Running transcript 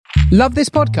Love this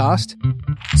podcast?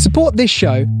 Support this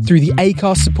show through the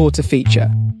Acast supporter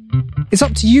feature. It's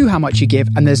up to you how much you give,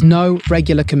 and there's no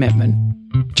regular commitment.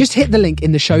 Just hit the link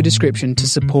in the show description to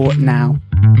support now.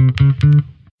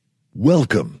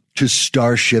 Welcome to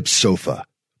StarShipSofa,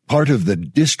 part of the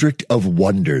District of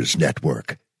Wonders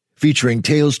network, featuring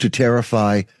Tales to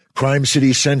Terrify, Crime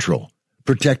City Central,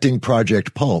 Protecting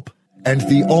Project Pulp, and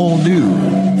the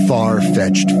all-new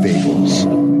Far-Fetched Fables.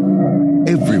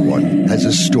 Everyone has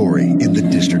a story in the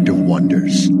District of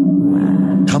Wonders.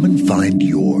 Come and find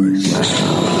yours.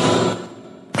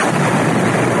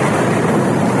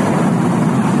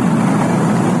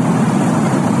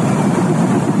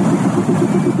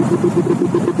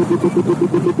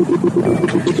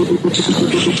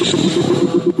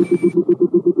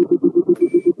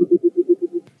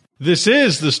 This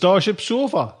is the Starship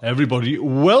Sofa. Everybody,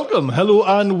 welcome, hello,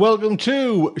 and welcome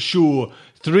to show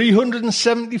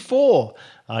 374.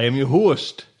 I am your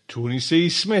host, Tony C.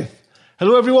 Smith.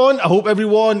 Hello, everyone. I hope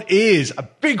everyone is a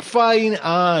big fine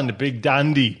and big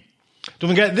dandy.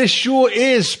 Don't forget, this show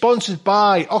is sponsored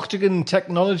by Octagon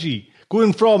Technology.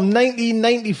 Going from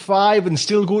 1995 and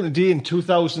still going today in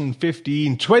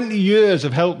 2015. 20 years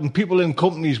of helping people and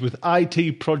companies with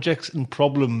IT projects and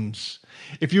problems.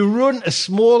 If you run a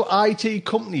small IT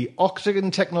company,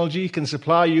 Octagon Technology can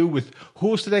supply you with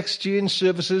hosted exchange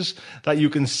services that you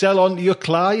can sell on to your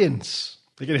clients.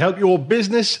 They can help your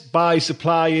business by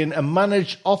supplying a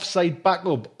managed off-site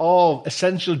backup of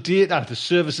essential data to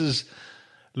services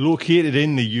located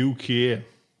in the UK.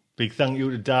 Big thank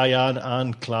you to Diane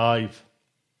and Clive.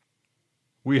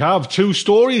 We have two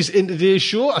stories in today's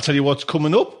show. I'll tell you what's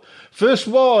coming up. First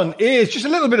one is just a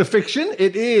little bit of fiction.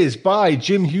 It is by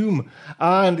Jim Hume,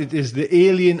 and it is The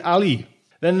Alien Alley.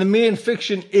 Then the main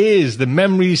fiction is The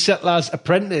Memory Settler's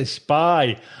Apprentice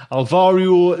by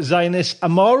Alvaro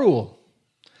Zinos-Amaro.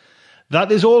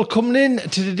 That is all coming in to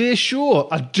today's show.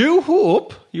 I do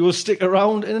hope you will stick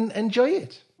around and enjoy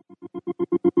it.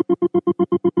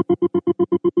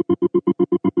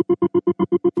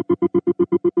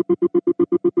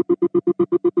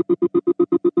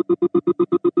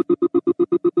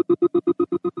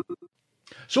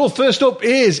 So first up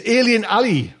is Alien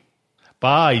Alley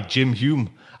by Jim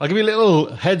Hume. I'll give you a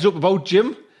little heads up about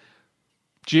Jim.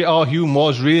 J.R. Hume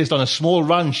was raised on a small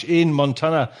ranch in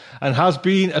Montana and has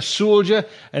been a soldier,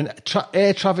 an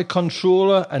air traffic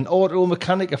controller, an auto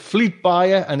mechanic, a fleet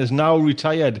buyer, and is now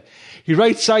retired. He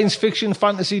writes science fiction,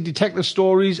 fantasy, detective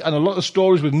stories, and a lot of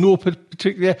stories with no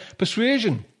particular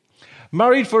persuasion.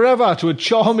 Married forever to a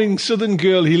charming southern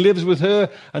girl, he lives with her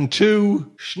and two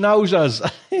schnauzers.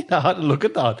 I had to look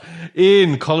at that.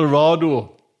 In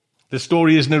Colorado. The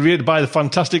story is narrated by the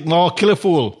fantastic Mark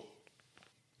Killifole.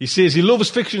 He says he loves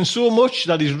fiction so much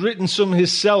that he's written some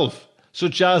himself,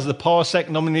 such as the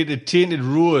Parsec-nominated Tainted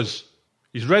Rose.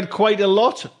 He's read quite a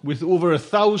lot, with over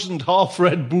 1,000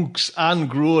 half-read books and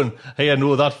grown. Hey, I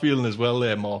know that feeling as well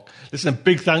there, Mark. Listen, a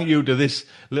big thank you to this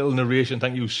little narration.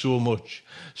 Thank you so much.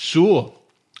 So,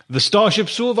 the Starship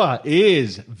Sofa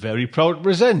is very proud to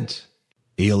present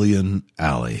Alien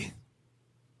Alley.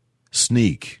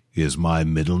 Sneak is my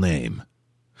middle name.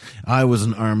 I was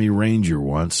an Army Ranger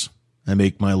once. I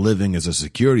make my living as a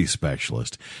security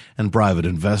specialist and private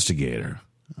investigator.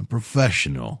 A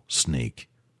professional sneak.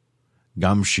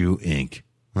 Gumshoe Inc.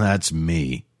 That's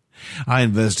me. I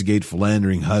investigate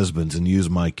philandering husbands and use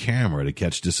my camera to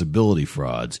catch disability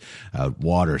frauds out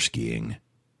water skiing.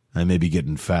 I may be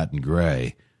getting fat and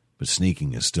gray, but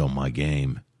sneaking is still my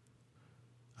game.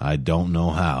 I don't know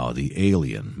how the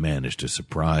alien managed to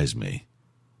surprise me.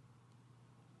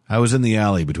 I was in the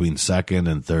alley between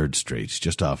 2nd and 3rd Streets,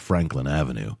 just off Franklin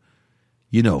Avenue.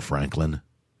 You know Franklin.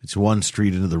 It's one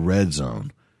street into the red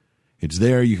zone. It's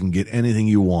there you can get anything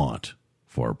you want,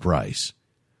 for a price.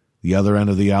 The other end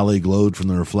of the alley glowed from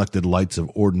the reflected lights of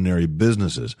ordinary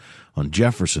businesses on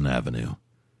Jefferson Avenue.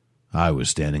 I was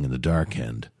standing in the dark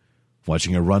end,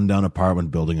 watching a rundown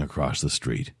apartment building across the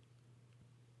street.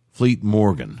 Fleet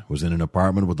Morgan was in an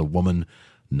apartment with a woman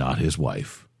not his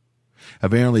wife.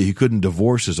 Apparently he couldn't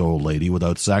divorce his old lady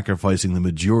without sacrificing the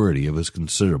majority of his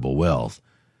considerable wealth.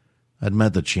 I'd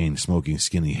met the chain-smoking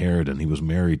skinny-haired he was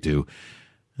married to,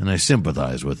 and I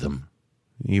sympathized with him,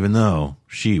 even though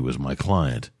she was my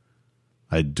client.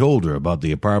 I'd told her about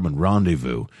the apartment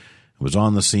rendezvous and was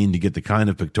on the scene to get the kind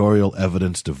of pictorial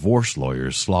evidence divorce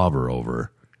lawyers slobber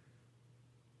over.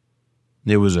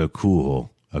 It was a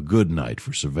good night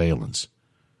for surveillance.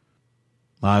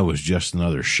 I was just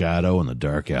another shadow in the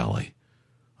dark alley.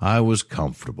 I was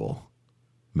comfortable.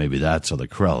 Maybe that's how the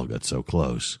Krell got so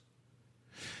close.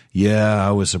 Yeah, I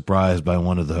was surprised by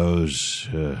one of those,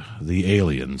 the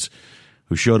aliens,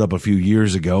 who showed up a few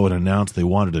years ago and announced they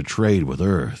wanted to trade with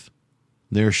Earth.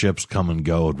 Their ships come and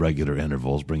go at regular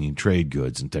intervals, bringing trade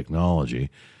goods and technology.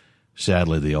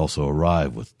 Sadly, they also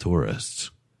arrive with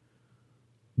tourists.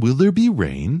 Will there be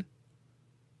rain?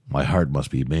 My heart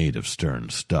must be made of stern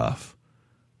stuff,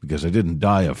 because I didn't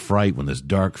die of fright when this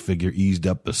dark figure eased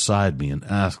up beside me and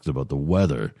asked about the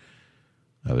weather.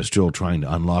 I was still trying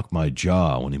to unlock my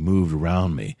jaw when he moved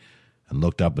around me and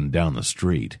looked up and down the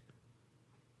street.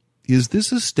 Is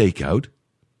this a stakeout?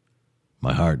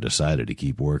 My heart decided to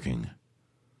keep working.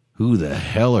 Who the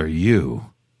hell are you?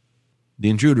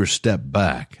 The intruder stepped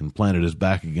back and planted his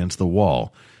back against the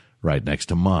wall, right next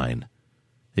to mine.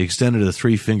 He extended a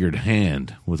 3-fingered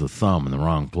hand with a thumb in the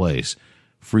wrong place,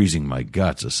 freezing my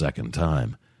guts a second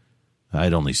time.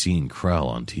 I'd only seen Krell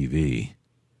on TV.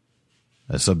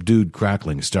 A subdued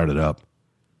crackling started up.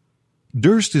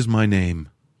 Durst is my name.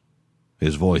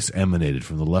 His voice emanated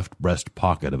from the left breast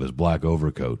pocket of his black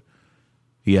overcoat.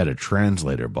 He had a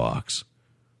translator box.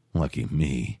 Lucky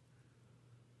me.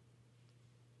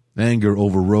 Anger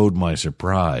overrode my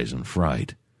surprise and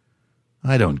fright.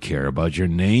 I don't care about your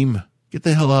name. Get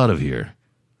the hell out of here.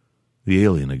 The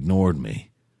alien ignored me.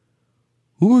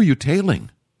 Who are you tailing?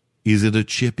 Is it a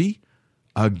chippy?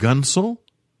 A gunsel?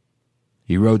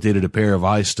 He rotated a pair of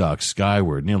eye stalks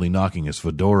skyward, nearly knocking his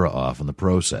fedora off in the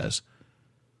process.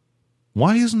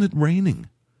 Why isn't it raining?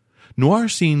 Noir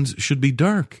scenes should be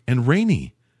dark and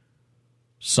rainy.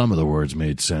 Some of the words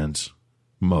made sense.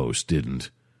 Most didn't.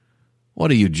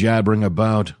 What are you jabbering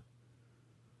about?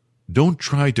 Don't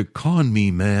try to con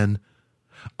me, man.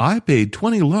 I paid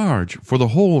 20 large for the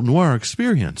whole Noir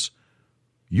experience.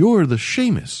 You're the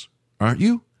Seamus, aren't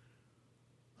you?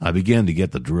 I began to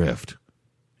get the drift.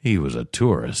 He was a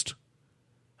tourist.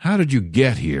 How did you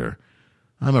get here?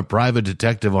 I'm a private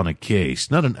detective on a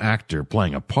case, not an actor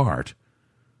playing a part.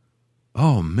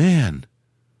 Oh, man.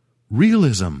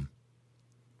 Realism.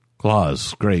 Claws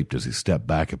scraped as he stepped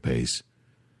back a pace.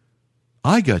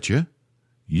 I got you.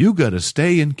 You got to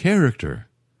stay in character.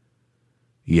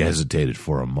 He hesitated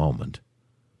for a moment.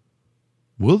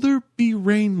 Will there be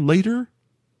rain later?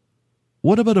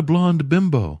 What about a blonde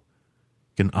bimbo?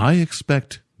 Can I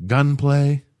expect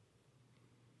gunplay?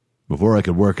 Before I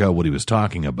could work out what he was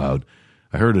talking about,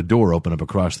 I heard a door open up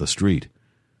across the street.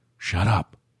 Shut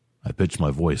up. I pitched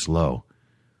my voice low.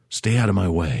 Stay out of my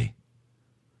way.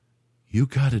 You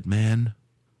got it, man.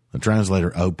 The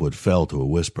translator output fell to a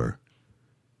whisper.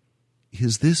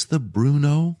 Is this the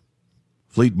Bruno?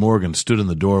 Fleet Morgan stood in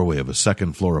the doorway of a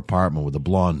second-floor apartment with a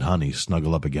blonde honey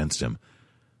snuggled up against him.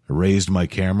 I raised my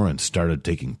camera and started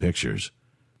taking pictures.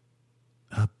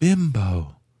 A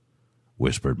bimbo,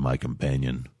 whispered my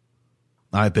companion.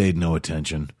 I paid no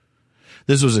attention.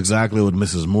 This was exactly what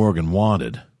Mrs. Morgan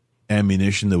wanted.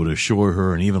 Ammunition that would assure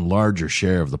her an even larger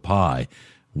share of the pie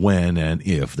when and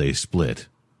if they split.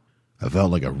 I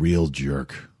felt like a real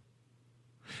jerk.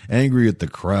 Angry at the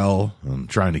Krell and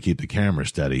trying to keep the camera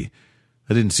steady,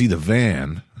 I didn't see the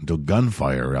van until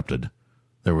gunfire erupted.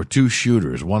 There were 2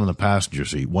 shooters, one in the passenger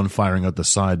seat, one firing out the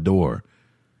side door.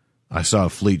 I saw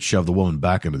Fleet shove the woman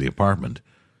back into the apartment.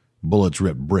 Bullets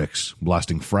ripped bricks,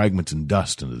 blasting fragments and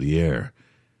dust into the air.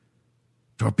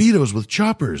 Torpedoes with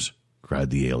choppers,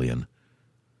 cried the alien.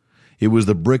 It was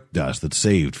the brick dust that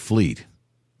saved Fleet.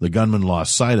 The gunman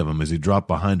lost sight of him as he dropped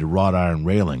behind a wrought iron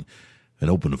railing and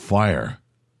opened fire.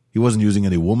 He wasn't using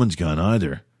any woman's gun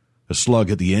either. A slug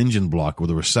hit the engine block with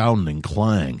a resounding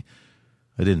clang.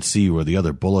 I didn't see where the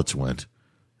other bullets went,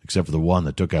 except for the one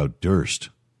that took out Durst.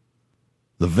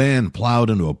 The van plowed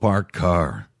into a parked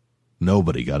car.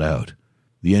 Nobody got out.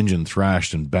 The engine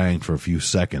thrashed and banged for a few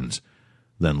seconds,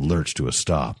 then lurched to a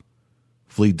stop.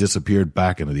 Fleet disappeared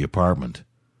back into the apartment.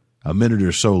 A minute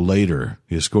or so later,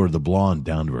 he escorted the blonde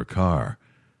down to her car.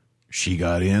 She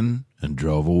got in and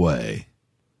drove away.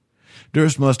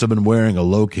 Durst must have been wearing a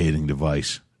locating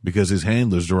device, because his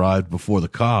handlers arrived before the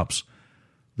cops.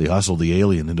 They hustled the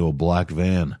alien into a black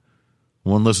van.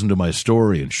 One listened to my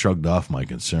story and shrugged off my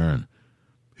concern.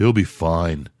 He'll be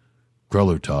fine.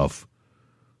 Krell are tough.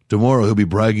 Tomorrow he'll be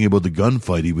bragging about the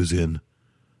gunfight he was in.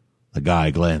 The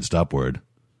guy glanced upward.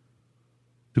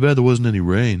 Too bad there wasn't any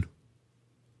rain.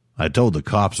 I told the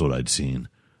cops what I'd seen,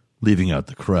 leaving out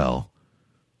the Krell.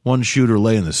 One shooter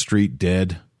lay in the street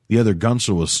dead. The other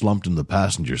gunster was slumped in the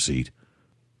passenger seat.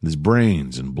 His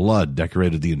brains and blood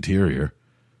decorated the interior.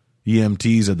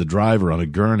 EMTs had the driver on a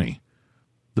gurney.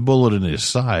 The bullet in his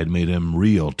side made him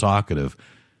real talkative.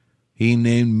 He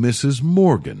named Mrs.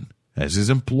 Morgan as his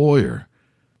employer.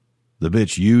 The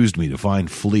bitch used me to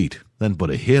find Fleet, then put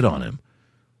a hit on him.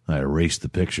 I erased the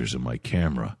pictures in my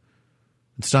camera.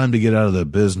 It's time to get out of the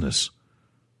business.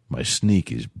 My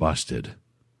sneak is busted.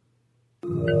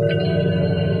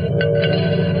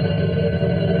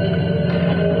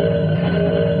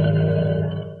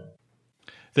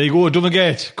 There you go, don't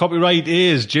forget, copyright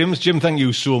is Jim's. Jim, thank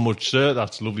you so much, sir.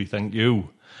 That's lovely, thank you.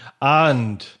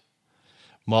 And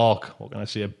Mark, what can I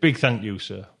say? A big thank you,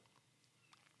 sir.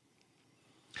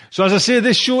 So as I say,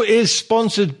 this show is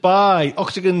sponsored by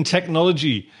Octagon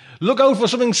Technology. Look out for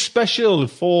something special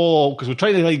because we're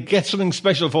trying to get something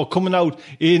special for coming out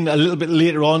in a little bit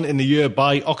later on in the year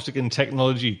by Octagon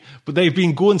Technology. But they've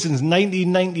been going since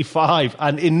 1995,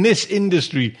 and in this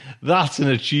industry, that's an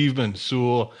achievement.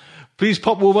 So please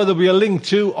pop over. There'll be a link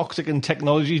to Octagon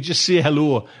Technology. Just say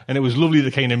hello, and it was lovely to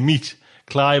kind of meet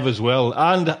Clive as well.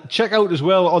 And check out as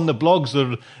well on the blogs,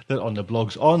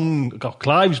 on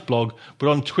Clive's blog, but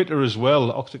on Twitter as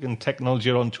well. Octagon Technology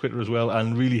are on Twitter as well,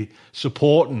 and really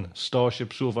supporting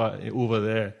StarShipSofa over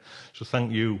there. So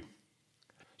thank you.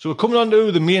 So we're coming on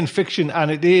to the main fiction,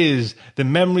 and it is The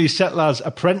Memory Settler's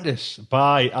Apprentice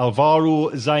by Alvaro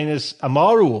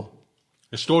Zinos-Amaro.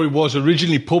 The story was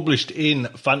originally published in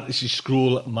Fantasy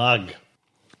Scroll Mag.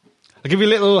 I'll give you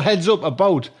a little heads up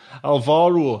about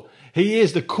Alvaro. He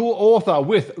is the co-author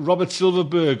with Robert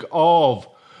Silverberg of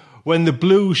When the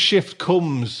Blue Shift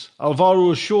Comes.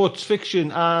 Alvaro's short fiction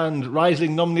and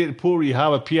Rising-nominated poetry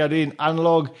have appeared in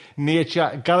Analog,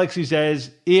 Nature, Galaxy's Edge,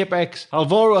 Apex.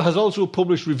 Alvaro has also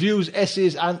published reviews,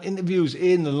 essays and interviews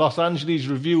in the Los Angeles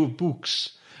Review of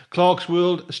Books, Clark's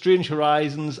World, Strange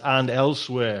Horizons and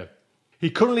elsewhere. He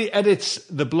currently edits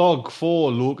the blog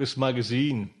for Locus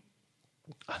Magazine.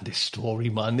 And this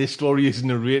story is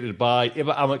narrated by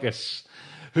Iba Amicus,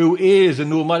 who is a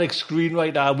nomadic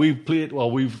screenwriter.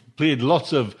 We've played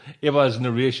lots of Iba's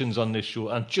narrations on this show,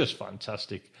 and just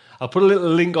fantastic. I'll put a little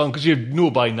link on, because you know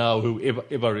by now who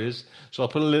Iba is, so I'll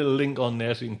put a little link on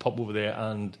there so you can pop over there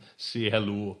and say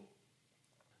hello.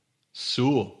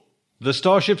 So, the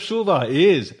StarShipSofa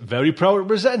is very proud to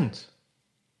present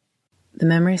The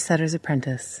Memory Setter's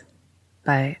Apprentice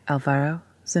by Alvaro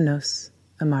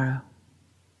Zinos-Amaro.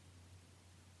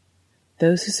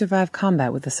 Those who survive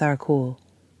combat with the Sarakul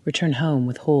return home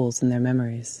with holes in their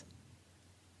memories.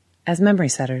 As memory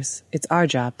setters, it's our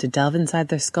job to delve inside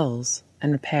their skulls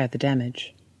and repair the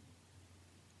damage.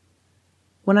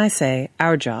 When I say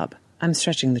our job, I'm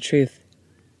stretching the truth,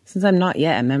 since I'm not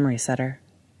yet a memory setter.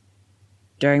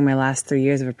 During my last 3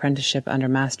 years of apprenticeship under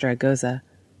Master Agoza,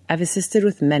 I've assisted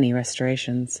with many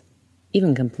restorations,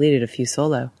 even completed a few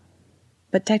solo,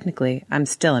 but technically I'm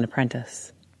still an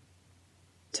apprentice.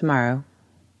 Tomorrow,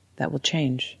 that will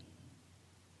change.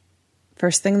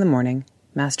 First thing in the morning,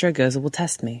 Master Agoza will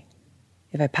test me.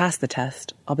 If I pass the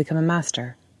test, I'll become a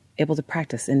master, able to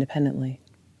practice independently.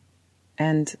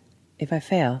 And if I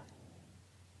fail,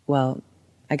 well,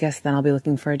 I guess then I'll be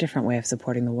looking for a different way of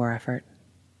supporting the war effort.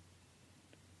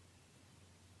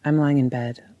 I'm lying in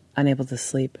bed, unable to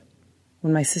sleep,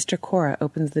 when my sister Cora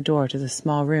opens the door to the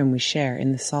small room we share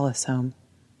in the Solace home,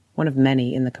 one of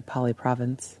many in the Kapali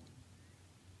province.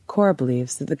 Cora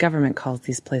believes that the government calls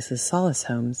these places solace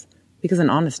homes because an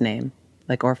honest name,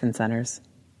 like orphan centers,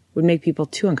 would make people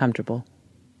too uncomfortable.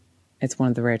 It's one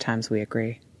of the rare times we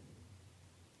agree.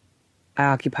 I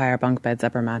occupy our bunk bed's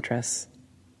upper mattress.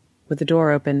 With the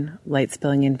door open, light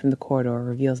spilling in from the corridor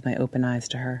reveals my open eyes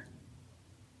to her.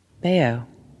 Bayo.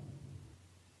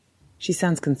 She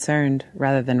sounds concerned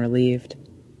rather than relieved.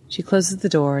 She closes the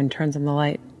door and turns on the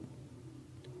light.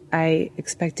 I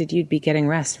expected you'd be getting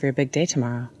rest for your big day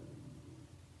tomorrow.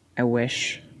 I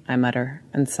wish, I mutter,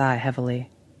 and sigh heavily.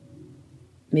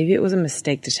 Maybe it was a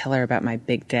mistake to tell her about my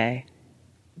big day.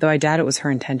 Though I doubt it was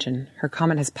her intention, her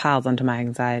comment has piled onto my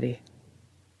anxiety.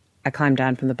 I climb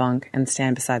down from the bunk and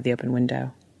stand beside the open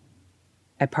window.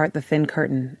 I part the thin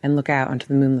curtain and look out onto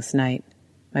the moonless night,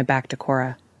 my back to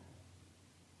Cora.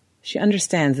 She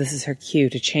understands this is her cue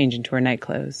to change into her night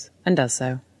clothes, and does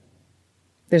so.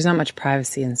 There's not much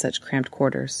privacy in such cramped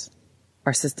quarters.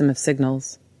 Our system of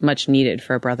signals, much needed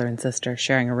for a brother and sister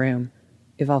sharing a room,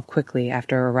 evolved quickly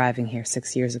after arriving here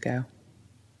 6 years ago.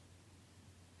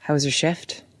 How was your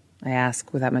shift? I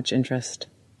ask without much interest.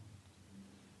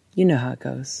 You know how it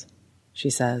goes,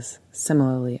 she says,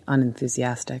 similarly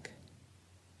unenthusiastic.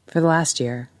 For the last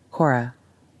year, Cora,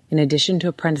 in addition to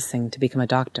apprenticing to become a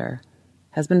doctor,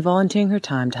 has been volunteering her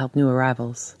time to help new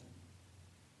arrivals.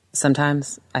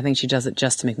 Sometimes, I think she does it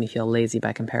just to make me feel lazy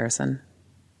by comparison.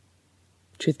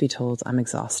 Truth be told, I'm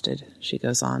exhausted, she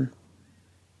goes on.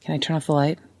 Can I turn off the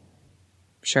light?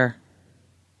 Sure.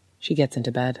 She gets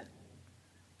into bed.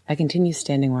 I continue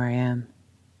standing where I am.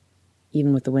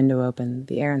 Even with the window open,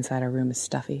 the air inside our room is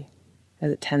stuffy,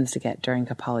 as it tends to get during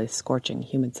Kapali's scorching,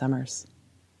 humid summers.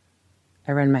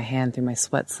 I run my hand through my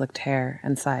sweat-slicked hair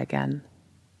and sigh again.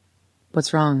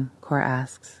 "What's wrong?" Cora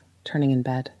asks, turning in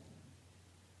bed.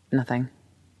 "Nothing."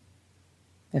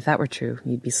 "If that were true,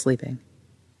 you'd be sleeping."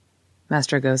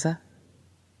 "Master Agoza?"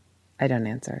 I don't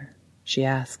answer. She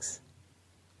asks,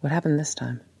 "What happened this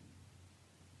time?"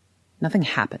 "Nothing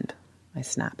happened," I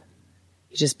snap.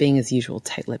 "He's just being his usual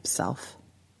tight-lipped self."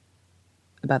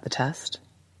 "About the test?"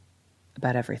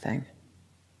 "About everything."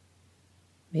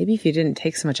 "Maybe if you didn't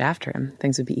take so much after him,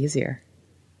 things would be easier.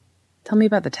 Tell me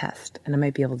about the test, and I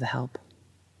might be able to help."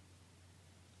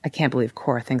 I can't believe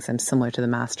Cora thinks I'm similar to the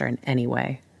master in any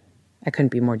way. I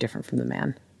couldn't be more different from the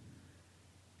man.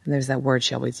 And there's that word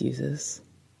she always uses,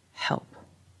 help.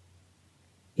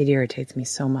 It irritates me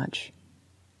so much.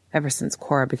 Ever since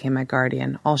Cora became my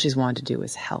guardian, all she's wanted to do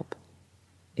was help.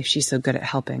 If she's so good at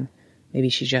helping, maybe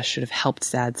she just should have helped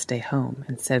Dad stay home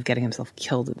instead of getting himself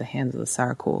killed at the hands of the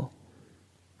Sarakul.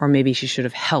 Or maybe she should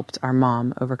have helped our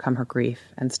mom overcome her grief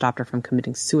and stopped her from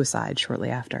committing suicide shortly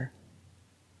after.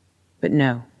 But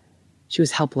no, she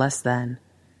was helpless then,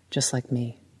 just like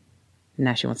me. And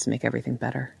now she wants to make everything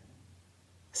better.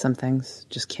 Some things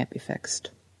just can't be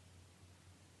fixed.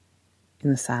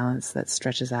 In the silence that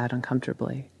stretches out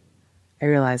uncomfortably, I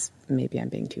realize maybe I'm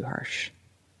being too harsh.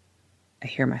 I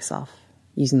hear myself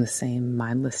using the same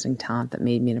mind-listing talent that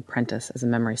made me an apprentice as a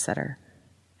memory setter,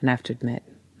 and I have to admit,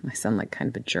 I sound like kind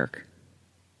of a jerk.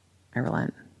 I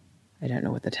relent. I don't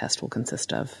know what the test will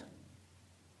consist of.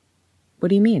 "What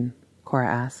do you mean?"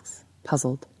 Cora asks,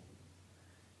 puzzled.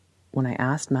 When I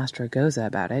asked Master Agoza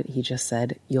about it, he just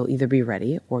said, "You'll either be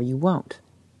ready or you won't."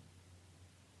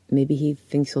 Maybe he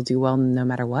thinks you'll do well no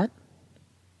matter what?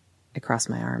 I cross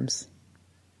my arms.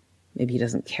 Maybe he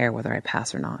doesn't care whether I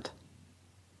pass or not.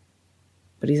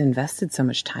 But he's invested so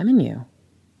much time in you.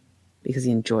 Because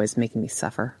he enjoys making me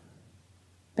suffer.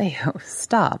 Bayo,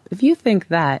 stop. If you think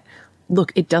that...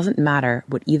 Look, it doesn't matter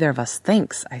what either of us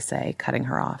thinks, I say, cutting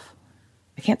her off.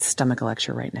 I can't stomach a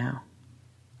lecture right now.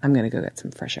 I'm going to go get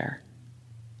some fresh air.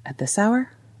 At this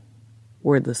hour?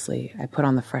 Wordlessly, I put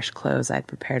on the fresh clothes I had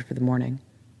prepared for the morning,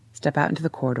 step out into the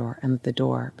corridor, and let the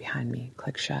door behind me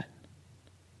click shut.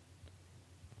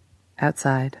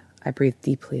 Outside, I breathe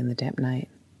deeply in the damp night.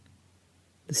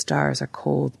 The stars are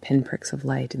cold pinpricks of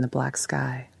light in the black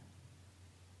sky.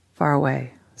 Far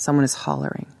away, someone is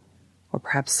hollering, or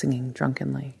perhaps singing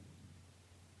drunkenly.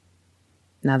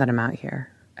 Now that I'm out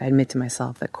here, I admit to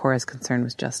myself that Cora's concern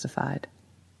was justified.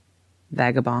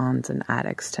 Vagabonds and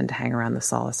addicts tend to hang around the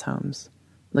solace homes,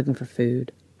 looking for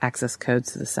food, access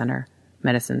codes to the center,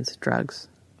 medicines, drugs,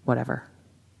 whatever.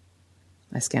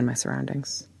 I scan my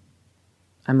surroundings.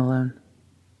 I'm alone.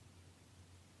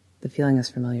 The feeling is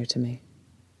familiar to me.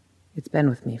 It's been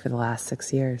with me for the last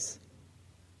 6 years.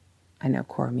 I know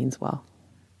Cora means well,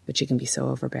 but she can be so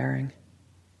overbearing.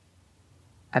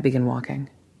 I begin walking,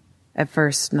 at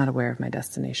first not aware of my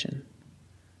destination.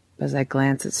 But as I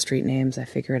glance at street names, I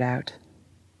figure it out.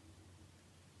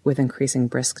 With increasing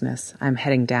briskness, I'm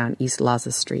heading down East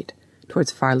Laza Street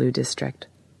towards Farlu District,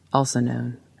 also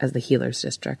known as the Healer's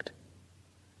District.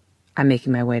 I'm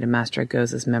making my way to Master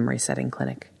Agoza's memory setting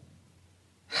clinic.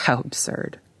 How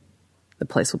absurd. The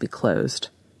place will be closed.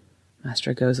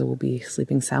 Master Agoza will be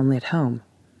sleeping soundly at home.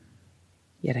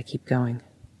 Yet I keep going.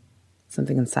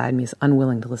 Something inside me is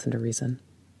unwilling to listen to reason.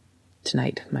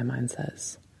 Tonight, my mind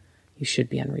says, you should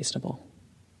be unreasonable.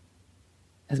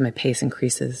 As my pace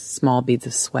increases, small beads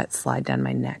of sweat slide down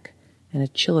my neck, and a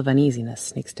chill of uneasiness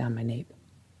sneaks down my nape.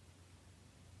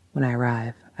 When I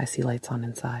arrive, I see lights on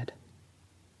inside.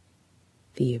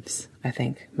 Thieves, I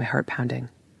think, my heart pounding.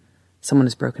 Someone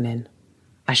has broken in.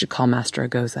 I should call Master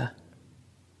Agoza.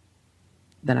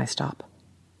 Then I stop.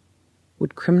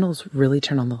 Would criminals really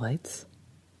turn on the lights?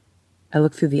 I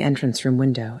look through the entrance room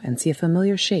window and see a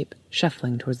familiar shape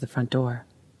shuffling towards the front door.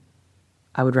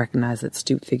 I would recognize that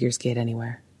stooped figure's gait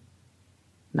anywhere.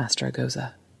 Master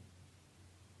Agoza.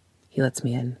 He lets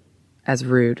me in, as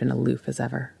rude and aloof as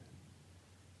ever.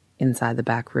 Inside the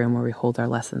back room where we hold our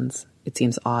lessons, it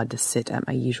seems odd to sit at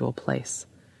my usual place,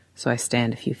 so I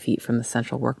stand a few feet from the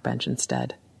central workbench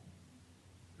instead.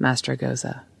 Master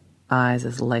Agoza, eyes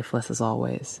as lifeless as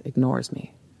always, ignores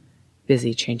me,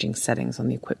 busy changing settings on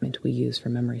the equipment we use for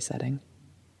memory setting.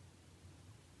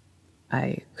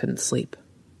 I couldn't sleep,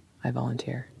 I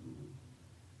volunteer.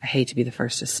 I hate to be the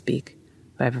first to speak,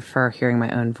 but I prefer hearing my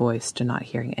own voice to not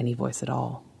hearing any voice at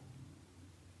all.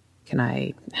 Can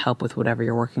I help with whatever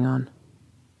you're working on?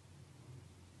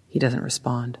 He doesn't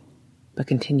respond, but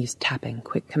continues tapping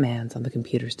quick commands on the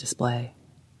computer's display.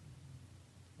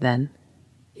 Then,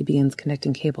 he begins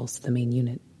connecting cables to the main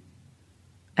unit.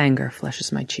 Anger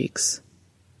flushes my cheeks.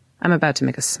 I'm about to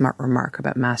make a smart remark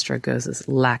about Master Agoza's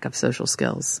lack of social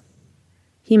skills.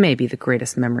 He may be the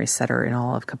greatest memory setter in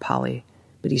all of Kapali,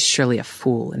 but he's surely a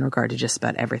fool in regard to just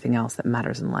about everything else that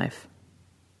matters in life.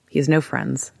 He has no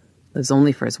friends, lives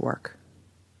only for his work.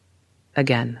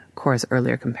 Again, Cora's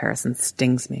earlier comparison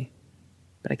stings me,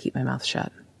 but I keep my mouth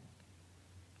shut.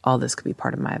 All this could be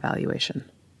part of my evaluation.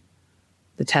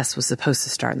 The test was supposed to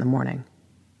start in the morning,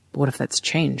 but what if that's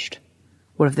changed?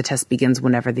 What if the test begins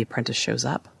whenever the apprentice shows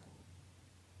up?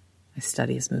 I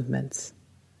study his movements.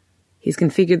 He's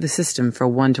configured the system for a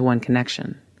one-to-one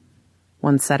connection.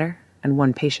 One setter and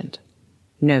one patient.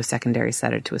 No secondary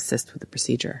setter to assist with the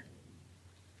procedure.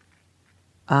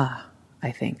 Ah,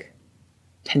 I think.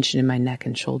 Tension in my neck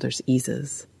and shoulders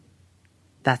eases.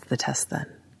 That's the test then.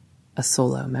 A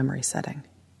solo memory setting.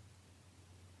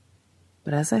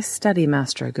 But as I study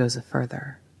Master Agoza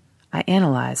further, I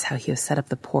analyze how he has set up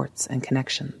the ports and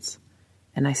connections,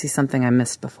 and I see something I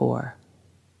missed before.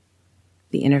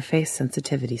 The interface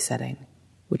sensitivity setting,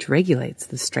 which regulates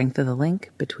the strength of the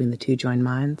link between the two joined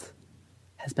minds,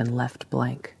 has been left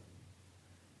blank.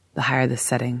 The higher the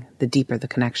setting, the deeper the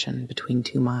connection between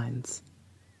two minds.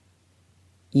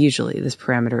 Usually, this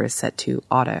parameter is set to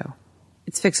auto.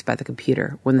 It's fixed by the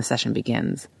computer when the session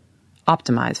begins,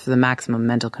 optimized for the maximum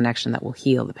mental connection that will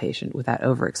heal the patient without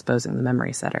overexposing the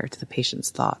memory setter to the patient's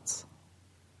thoughts.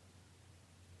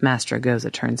 Master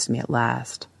Agoza turns to me at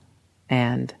last,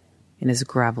 and, in his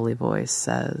gravelly voice,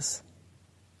 says,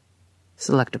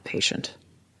 "Select a patient.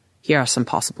 Here are some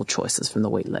possible choices from the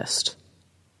wait list."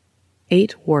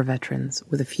 8 war veterans,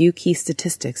 with a few key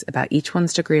statistics about each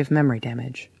one's degree of memory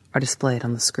damage, are displayed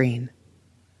on the screen.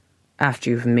 "After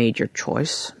you've made your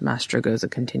choice," Master Agoza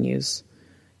continues,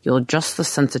 "you'll adjust the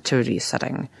sensitivity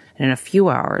setting, and in a few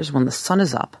hours, when the sun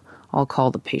is up, I'll call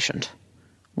the patient.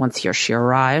 Once he or she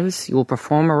arrives, you will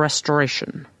perform a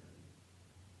restoration."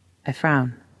 I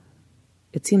frown.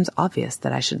 It seems obvious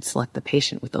that I should select the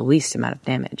patient with the least amount of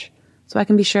damage, so I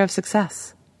can be sure of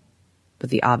success. But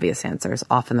the obvious answer is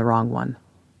often the wrong one,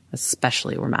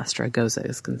 especially where Master Agoza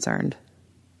is concerned.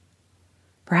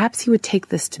 Perhaps he would take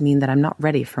this to mean that I'm not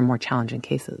ready for more challenging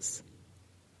cases.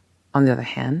 On the other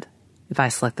hand, if I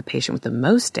select the patient with the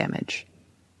most damage,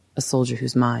 a soldier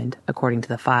whose mind, according to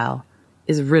the file,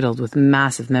 is riddled with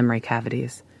massive memory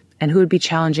cavities, and who would be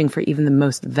challenging for even the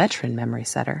most veteran memory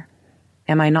setter,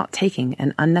 am I not taking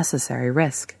an unnecessary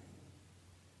risk?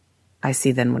 I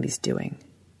see then what he's doing.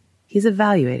 He's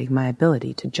evaluating my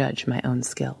ability to judge my own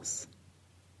skills.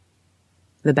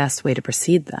 The best way to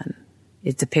proceed, then,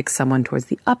 is to pick someone towards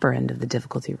the upper end of the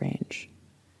difficulty range,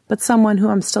 but someone who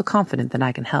I'm still confident that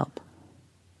I can help.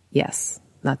 Yes,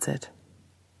 that's it.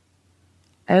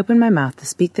 I open my mouth to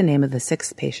speak the name of the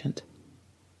 6th patient,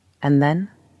 and then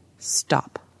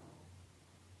stop.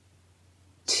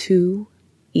 Too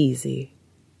easy.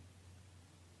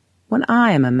 When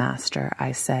I am a master,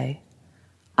 I say,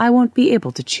 I won't be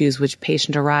able to choose which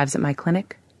patient arrives at my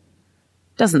clinic.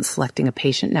 Doesn't selecting a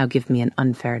patient now give me an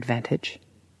unfair advantage?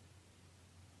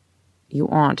 You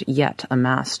aren't yet a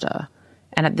master,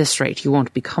 and at this rate you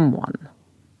won't become one.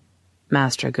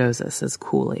 Master Agoza says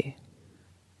coolly,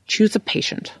 "Choose a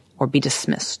patient, or be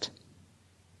dismissed."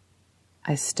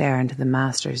 I stare into the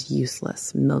master's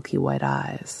useless, milky white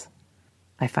eyes.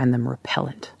 I find them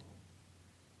repellent.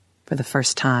 For the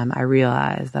first time, I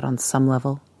realize that on some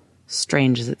level,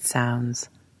 strange as it sounds,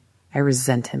 I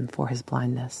resent him for his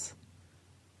blindness.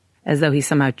 As though he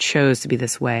somehow chose to be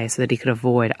this way so that he could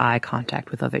avoid eye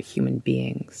contact with other human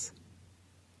beings.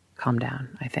 Calm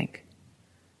down, I think.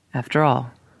 After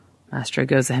all, Master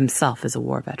Agoza himself is a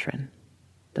war veteran.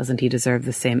 Doesn't he deserve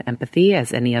the same empathy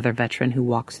as any other veteran who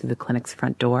walks through the clinic's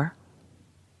front door?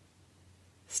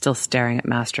 Still staring at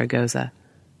Master Agoza,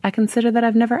 I consider that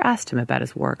I've never asked him about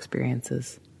his war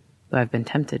experiences, though I've been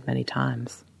tempted many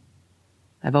times.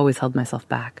 I've always held myself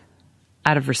back,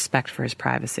 out of respect for his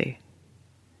privacy.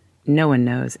 No one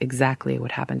knows exactly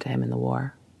what happened to him in the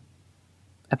war.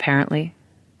 Apparently,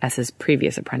 as his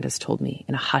previous apprentice told me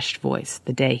in a hushed voice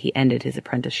the day he ended his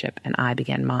apprenticeship and I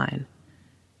began mine,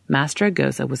 Master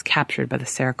Agoza was captured by the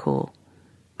Sarakul,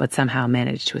 but somehow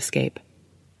managed to escape.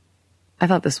 I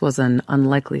thought this was an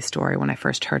unlikely story when I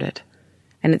first heard it,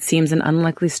 and it seems an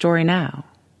unlikely story now.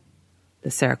 The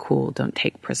Sarakul don't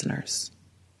take prisoners.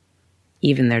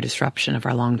 Even their disruption of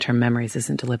our long-term memories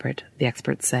isn't deliberate, the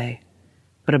experts say,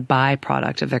 but a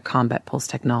byproduct of their combat pulse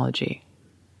technology.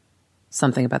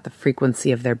 Something about the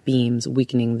frequency of their beams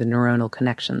weakening the neuronal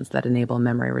connections that enable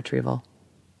memory retrieval.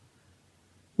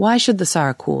 Why should the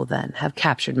Sarakul, then, have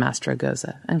captured Master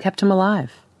Agoza and kept him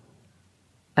alive?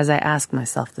 As I ask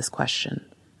myself this question,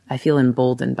 I feel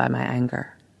emboldened by my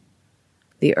anger.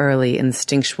 The early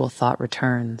instinctual thought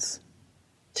returns.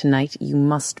 Tonight you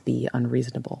must be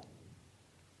unreasonable.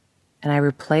 And I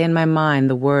replay in my mind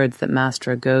the words that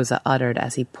Master Agoza uttered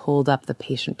as he pulled up the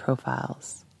patient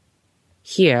profiles.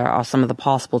 Here are some of the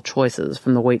possible choices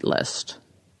from the wait list.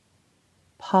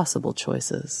 Possible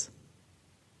choices.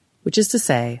 Which is to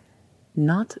say,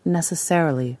 not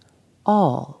necessarily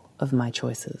all of my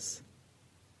choices.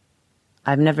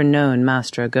 I've never known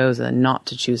Master Agoza not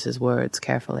to choose his words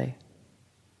carefully.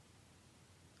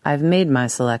 I've made my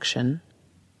selection,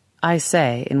 I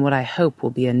say in what I hope will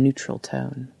be a neutral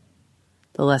tone.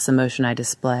 The less emotion I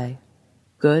display,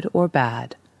 good or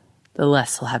bad, the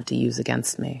less he'll have to use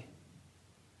against me.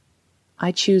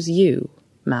 I choose you,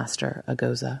 Master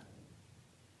Agoza.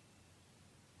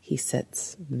 He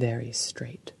sits very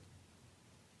straight.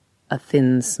 A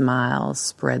thin smile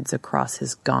spreads across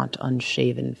his gaunt,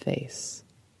 unshaven face.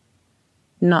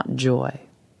 Not joy,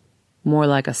 more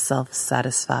like a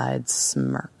self-satisfied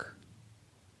smirk.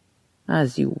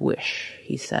 As you wish,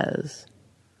 he says.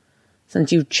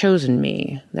 Since you've chosen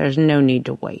me, there's no need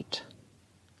to wait.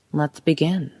 Let's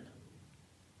begin.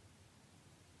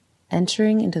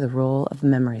 Entering into the role of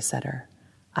memory setter,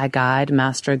 I guide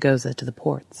Master Agoza to the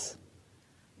ports,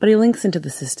 but he links into the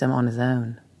system on his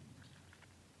own.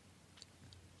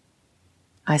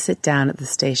 I sit down at the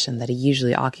station that he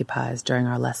usually occupies during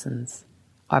our lessons,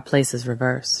 our places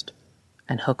reversed,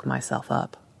 and hook myself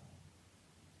up.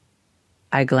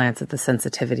 I glance at the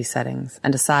sensitivity settings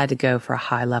and decide to go for a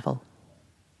high level.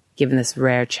 Given this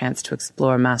rare chance to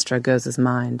explore Master Agoza's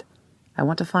mind, I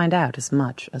want to find out as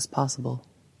much as possible.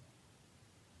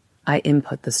 I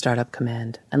input the startup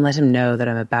command and let him know that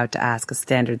I'm about to ask a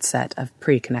standard set of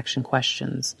pre-connection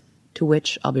questions, to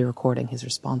which I'll be recording his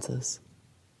responses.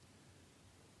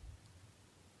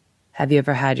 Have you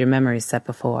ever had your memories set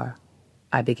before?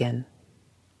 I begin.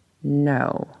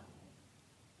 No.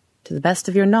 To the best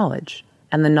of your knowledge,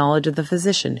 and the knowledge of the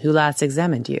physician who last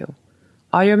examined you,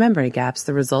 are your memory gaps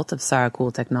the result of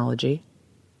Sarakul technology?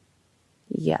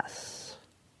 Yes.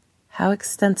 How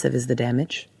extensive is the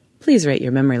damage? Please rate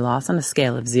your memory loss on a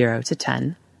scale of 0 to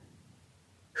 10.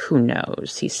 Who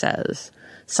knows, he says.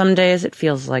 Some days it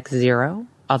feels like 0,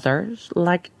 others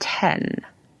like 10.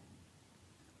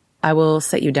 I will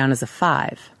set you down as a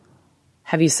 5.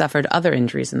 Have you suffered other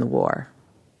injuries in the war?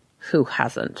 Who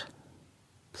hasn't?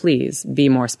 Please be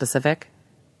more specific.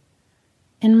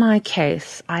 In my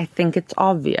case, I think it's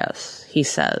obvious, he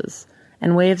says,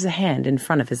 and waves a hand in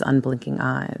front of his unblinking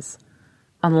eyes.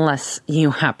 Unless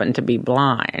you happen to be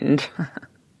blind.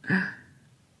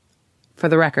 For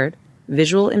the record,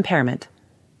 visual impairment.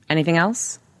 Anything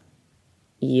else?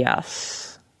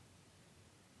 Yes.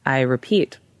 I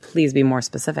repeat, please be more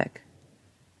specific.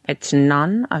 It's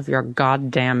none of your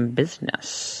goddamn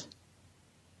business.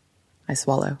 I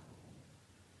swallow.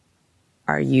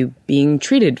 Are you being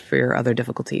treated for your other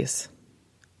difficulties?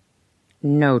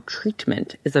 No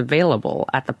treatment is available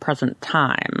at the present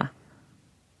time.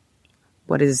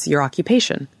 What is your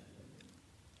occupation?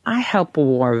 I help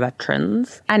war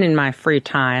veterans, and in my free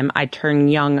time I turn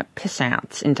young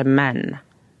pissants into men.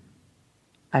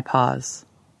 I pause.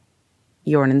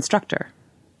 You're an instructor.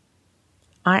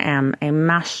 I am a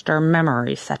master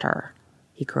memory setter,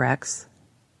 he corrects.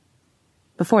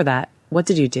 Before that, what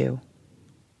did you do?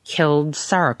 Killed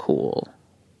Sarakul.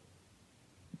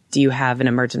 Do you have an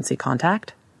emergency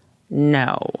contact?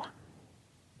 No.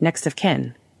 Next of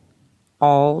kin?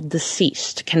 All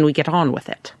deceased. Can we get on with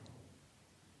it?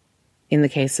 In the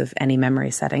case of any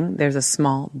memory setting, there's a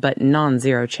small but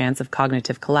non-zero chance of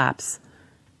cognitive collapse.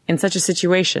 In such a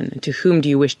situation, to whom do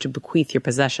you wish to bequeath your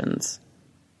possessions?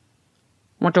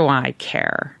 What do I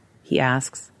care? He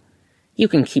asks. You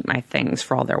can keep my things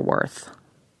for all they're worth.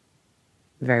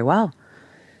 Very well.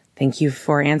 Thank you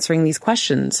for answering these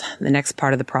questions. The next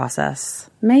part of the process.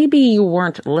 Maybe you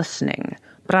weren't listening,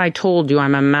 but I told you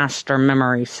I'm a master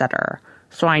memory setter,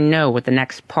 so I know what the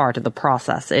next part of the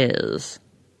process is.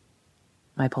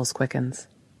 My pulse quickens.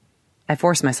 I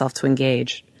force myself to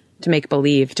engage, to make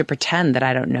believe, to pretend that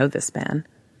I don't know this man.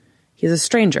 He's a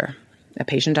stranger, a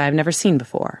patient I have never seen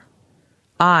before.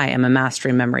 I am a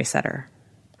mastery memory setter.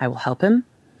 I will help him.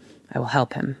 I will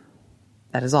help him.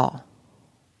 That is all.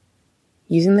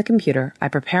 Using the computer, I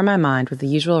prepare my mind with the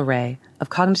usual array of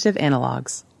cognitive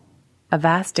analogs, a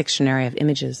vast dictionary of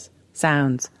images,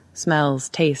 sounds, smells,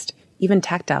 taste, even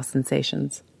tactile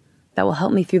sensations that will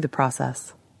help me through the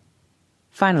process.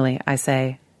 Finally, I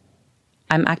say,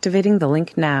 I'm activating the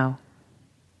link now.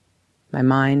 My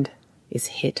mind is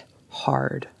hit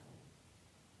hard.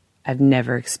 I've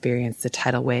never experienced a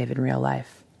tidal wave in real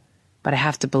life, but I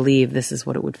have to believe this is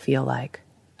what it would feel like.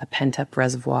 A pent-up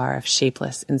reservoir of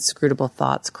shapeless, inscrutable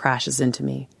thoughts crashes into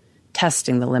me,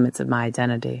 testing the limits of my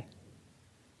identity.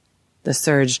 The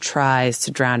surge tries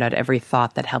to drown out every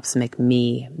thought that helps make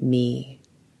me, me.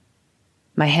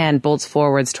 My hand bolts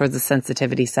forwards towards the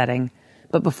sensitivity setting,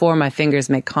 but before my fingers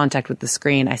make contact with the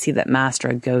screen, I see that Master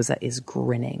Agoza is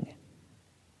grinning.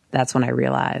 That's when I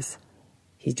realize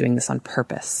he's doing this on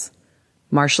purpose,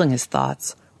 marshaling his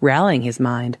thoughts, rallying his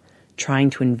mind, trying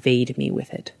to invade me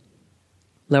with it.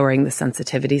 Lowering the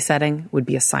sensitivity setting would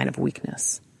be a sign of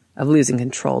weakness, of losing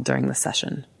control during the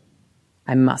session.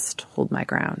 I must hold my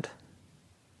ground.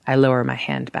 I lower my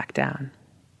hand back down.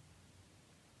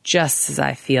 Just as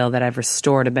I feel that I've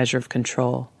restored a measure of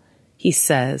control, he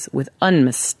says with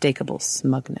unmistakable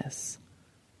smugness,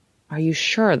 "Are you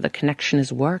sure the connection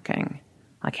is working?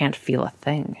 I can't feel a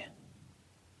thing."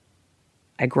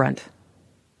 I grunt.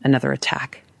 Another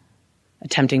attack.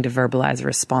 Attempting to verbalize a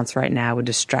response right now would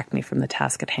distract me from the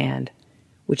task at hand,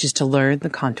 which is to learn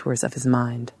the contours of his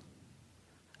mind.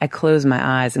 I close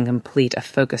my eyes and complete a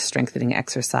focus-strengthening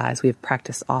exercise we have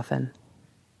practiced often.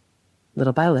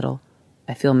 Little by little,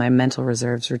 I feel my mental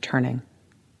reserves returning.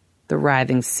 The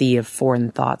writhing sea of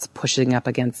foreign thoughts pushing up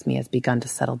against me has begun to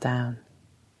settle down.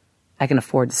 I can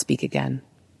afford to speak again.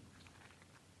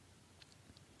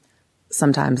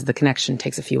 Sometimes the connection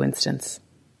takes a few instants.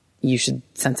 You should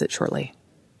sense it shortly.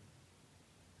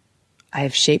 I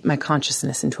have shaped my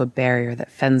consciousness into a barrier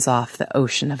that fends off the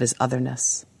ocean of his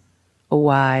otherness. A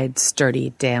wide,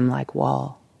 sturdy, dam-like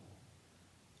wall.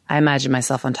 I imagine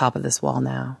myself on top of this wall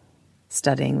now,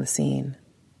 studying the scene.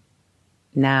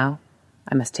 Now,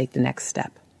 I must take the next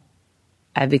step.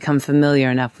 I have become familiar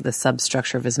enough with the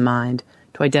substructure of his mind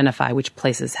to identify which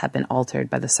places have been altered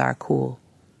by the Sarakul,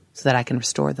 so that I can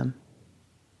restore them.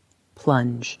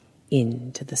 Plunge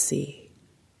into the sea.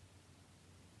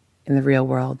 In the real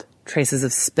world, traces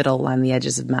of spittle line the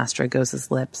edges of Master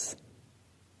Agoza's lips.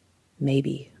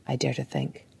 Maybe, I dare to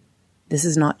think, this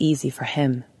is not easy for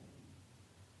him.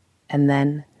 And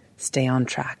then, stay on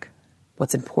track.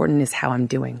 What's important is how I'm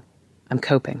doing. I'm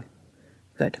coping.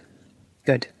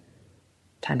 Good.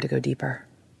 Time to go deeper.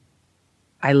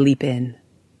 I leap in.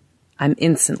 I'm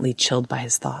instantly chilled by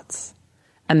his thoughts.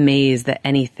 Amazed that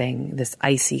anything this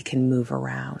icy can move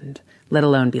around, let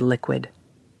alone be liquid.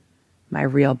 My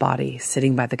real body,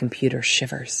 sitting by the computer,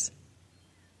 shivers.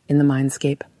 In the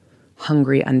mindscape,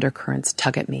 hungry undercurrents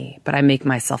tug at me, but I make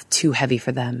myself too heavy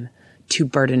for them, too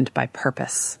burdened by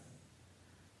purpose.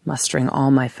 Mustering all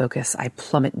my focus, I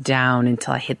plummet down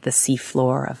until I hit the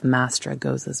seafloor of Master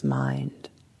Agoza's mind.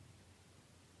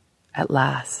 At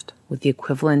last, with the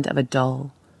equivalent of a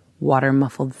dull,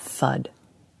 water-muffled thud,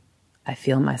 I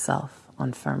feel myself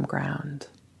on firm ground.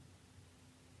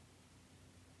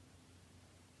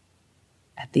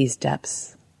 At these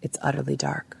depths, it's utterly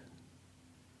dark.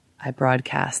 I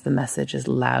broadcast the message as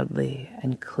loudly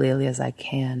and clearly as I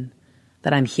can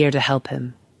that I'm here to help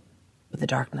him, but the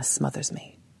darkness smothers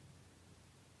me.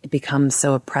 It becomes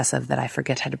so oppressive that I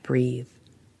forget how to breathe,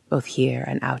 both here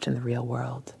and out in the real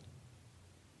world.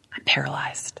 I'm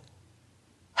paralyzed.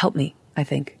 Help me, I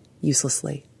think,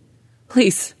 uselessly.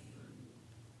 Please.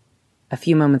 A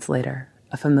few moments later,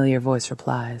 a familiar voice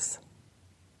replies,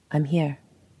 "I'm here."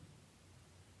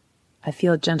 I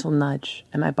feel a gentle nudge,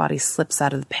 and my body slips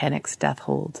out of the panic's death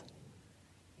hold.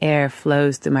 Air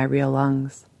flows through my real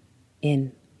lungs,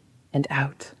 in and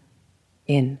out,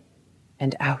 in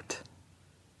and out.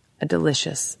 A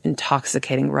delicious,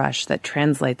 intoxicating rush that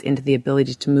translates into the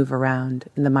ability to move around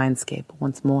in the mindscape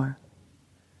once more.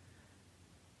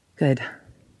 Good,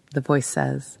 the voice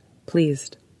says,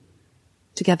 pleased.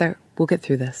 Together, we'll get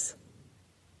through this.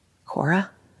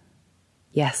 Cora?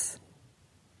 Yes.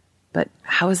 But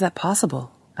how is that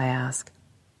possible? I ask.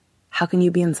 How can you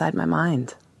be inside my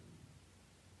mind?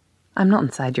 I'm not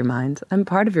inside your mind. I'm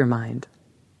part of your mind,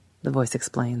 the voice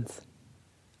explains.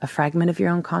 A fragment of your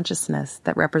own consciousness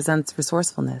that represents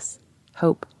resourcefulness,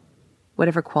 hope,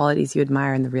 whatever qualities you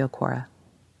admire in the real Cora.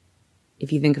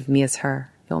 If you think of me as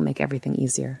her, it will make everything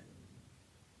easier.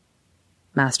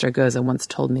 Master Agoza once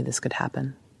told me this could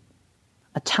happen.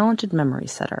 A talented memory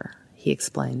setter, he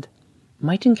explained,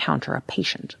 might encounter a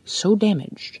patient so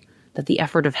damaged that the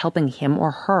effort of helping him or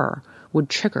her would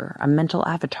trigger a mental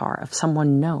avatar of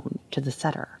someone known to the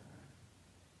setter.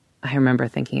 I remember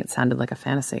thinking it sounded like a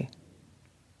fantasy.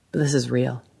 But this is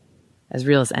real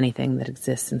as anything that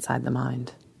exists inside the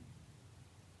mind.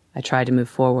 I try to move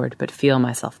forward, but feel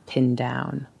myself pinned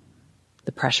down.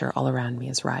 The pressure all around me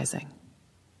is rising.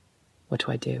 What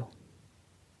do I do?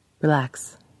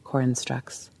 Relax, Cora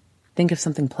instructs. Think of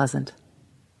something pleasant,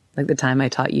 like the time I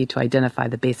taught you to identify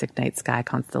the basic night sky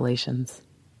constellations.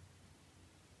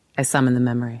 I summon the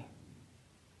memory.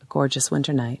 A gorgeous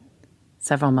winter night,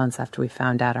 several months after we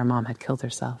found out our mom had killed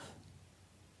herself.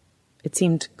 It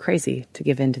seemed crazy to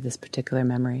give in to this particular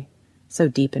memory, so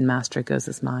deep in Master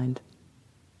Goza's mind.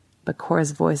 But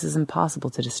Cora's voice is impossible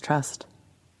to distrust.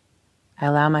 I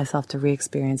allow myself to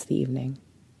re-experience the evening.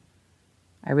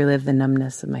 I relive the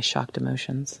numbness of my shocked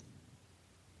emotions.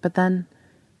 But then,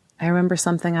 I remember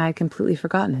something I had completely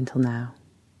forgotten until now.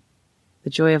 The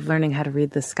joy of learning how to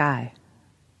read the sky.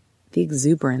 The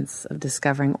exuberance of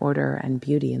discovering order and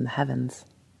beauty in the heavens.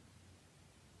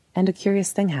 And a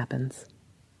curious thing happens.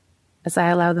 As I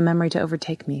allow the memory to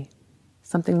overtake me,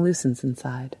 something loosens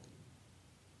inside.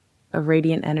 A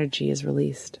radiant energy is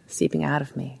released, seeping out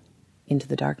of me, into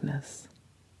the darkness.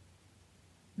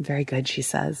 Very good, she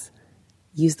says.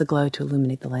 Use the glow to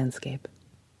illuminate the landscape.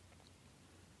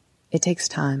 It takes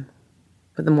time,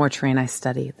 but the more terrain I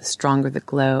study, the stronger the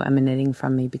glow emanating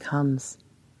from me becomes.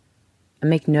 I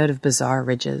make note of bizarre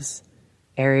ridges,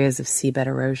 areas of seabed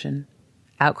erosion,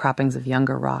 outcroppings of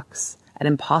younger rocks, at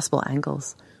impossible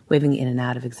angles, waving in and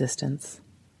out of existence.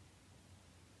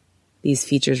 These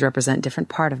features represent different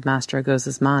part of Master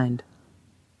Goza's mind.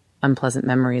 Unpleasant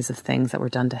memories of things that were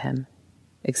done to him,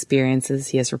 experiences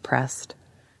he has repressed,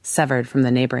 severed from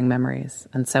the neighboring memories,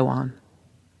 and so on.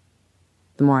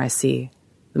 The more I see,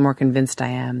 the more convinced I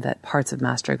am that parts of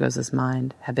Master Goza's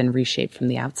mind have been reshaped from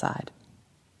the outside.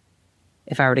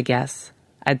 If I were to guess,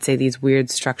 I'd say these weird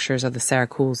structures are the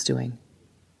Sarakul's doing,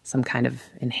 some kind of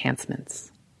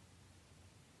enhancements.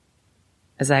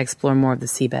 As I explore more of the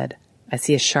seabed, I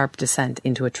see a sharp descent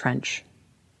into a trench.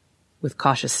 With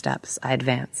cautious steps, I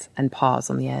advance and pause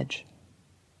on the edge.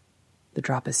 The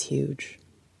drop is huge.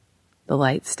 The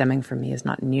light stemming from me is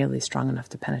not nearly strong enough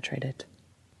to penetrate it.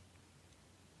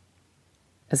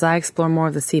 As I explore more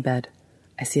of the seabed,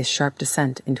 I see a sharp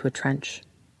descent into a trench.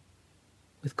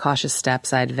 With cautious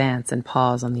steps, I advance and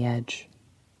pause on the edge.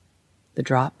 The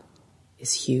drop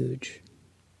is huge.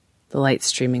 The light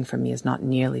streaming from me is not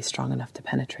nearly strong enough to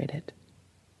penetrate it.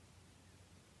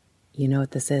 You know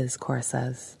what this is, Cora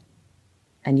says,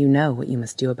 and you know what you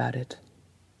must do about it.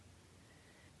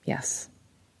 Yes.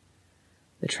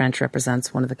 The trench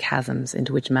represents one of the chasms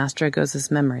into which Master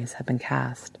Goza's memories have been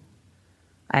cast.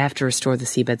 I have to restore the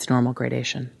seabed's normal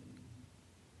gradation.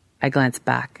 I glance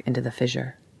back into the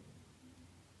fissure.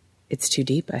 It's too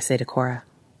deep, I say to Cora.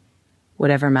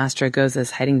 Whatever Master Goza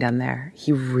is hiding down there,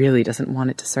 he really doesn't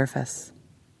want it to surface.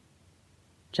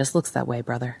 Just looks that way,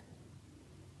 brother.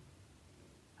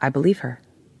 I believe her,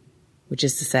 which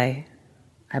is to say,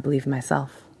 I believe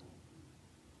myself.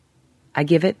 I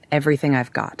give it everything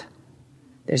I've got.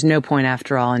 There's no point,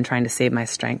 after all, in trying to save my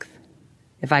strength.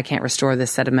 If I can't restore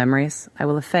this set of memories, I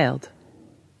will have failed.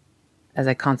 As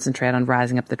I concentrate on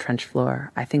rising up the trench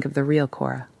floor, I think of the real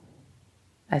Cora.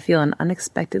 I feel an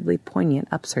unexpectedly poignant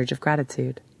upsurge of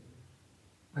gratitude.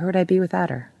 Where would I be without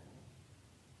her?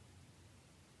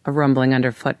 A rumbling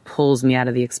underfoot pulls me out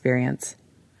of the experience.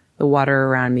 The water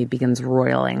around me begins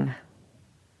roiling.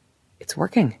 It's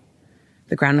working.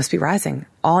 The ground must be rising.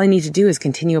 All I need to do is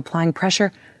continue applying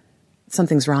pressure.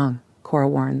 Something's wrong, Cora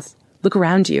warns. Look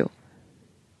around you.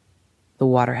 The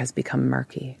water has become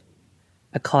murky.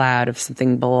 A cloud of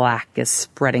something black is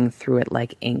spreading through it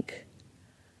like ink.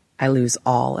 I lose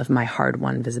all of my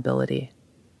hard-won visibility.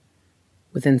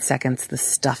 Within seconds, the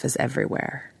stuff is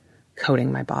everywhere,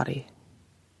 coating my body.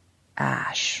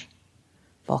 Ash.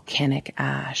 Volcanic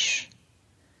ash.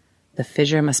 The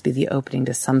fissure must be the opening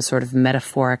to some sort of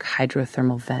metaphoric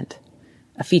hydrothermal vent,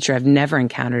 a feature I've never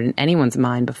encountered in anyone's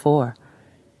mind before,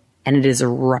 and it is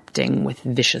erupting with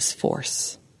vicious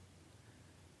force.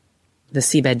 The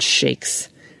seabed shakes,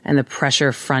 and the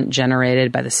pressure front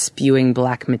generated by the spewing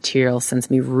black material sends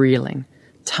me reeling,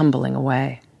 tumbling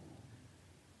away.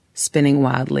 Spinning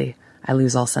wildly, I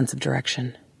lose all sense of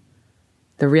direction.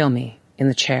 The real me, in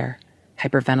the chair,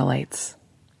 hyperventilates.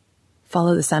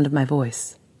 Follow the sound of my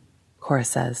voice, Cora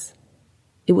says.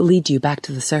 It will lead you back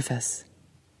to the surface.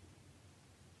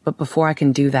 But before I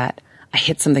can do that, I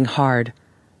hit something hard,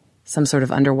 some sort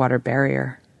of underwater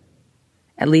barrier.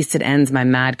 At least it ends my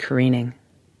mad careening.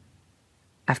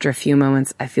 After a few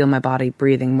moments, I feel my body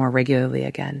breathing more regularly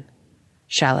again.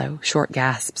 Shallow, short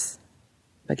gasps,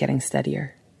 but getting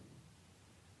steadier.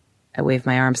 I wave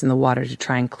my arms in the water to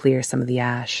try and clear some of the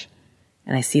ash,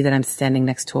 and I see that I'm standing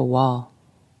next to a wall,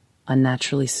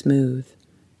 unnaturally smooth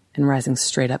and rising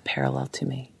straight up parallel to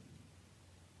me.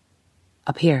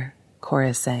 Up here, Cora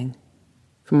is saying,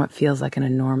 from what feels like an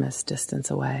enormous distance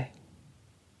away.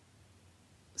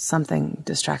 Something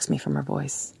distracts me from her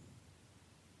voice,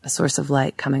 a source of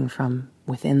light coming from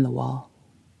within the wall.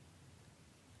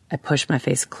 I push my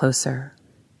face closer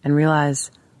and realize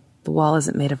The wall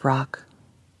isn't made of rock,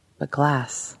 but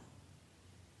glass.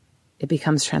 It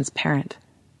becomes transparent,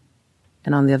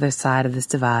 and on the other side of this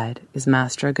divide is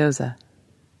Master Agoza,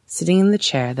 sitting in the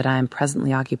chair that I am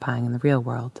presently occupying in the real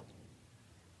world.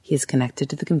 He is connected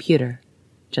to the computer,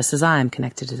 just as I am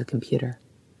connected to the computer.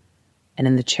 And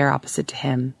in the chair opposite to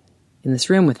him, in this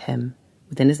room with him,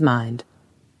 within his mind,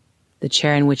 the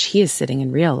chair in which he is sitting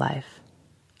in real life,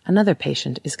 another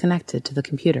patient is connected to the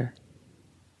computer.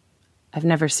 I've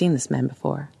never seen this man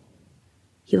before.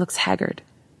 He looks haggard,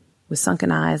 with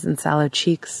sunken eyes and sallow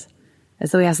cheeks,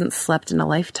 as though he hasn't slept in a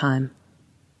lifetime.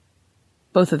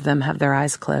 Both of them have their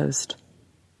eyes closed.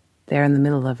 They are in the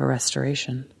middle of a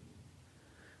restoration.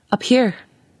 "Up here,"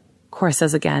 Cora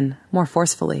says again, more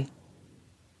forcefully.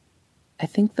 I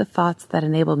think the thoughts that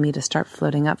enabled me to start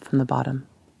floating up from the bottom.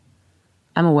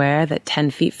 I'm aware that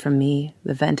 10 feet from me,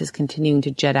 the vent is continuing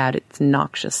to jet out its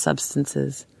noxious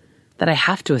substances, that I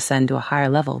have to ascend to a higher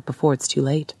level before it's too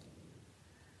late.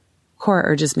 Cora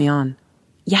urges me on.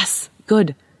 "Yes,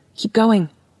 good. Keep going."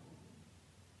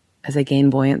 As I gain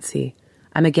buoyancy,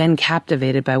 I'm again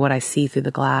captivated by what I see through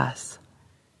the glass.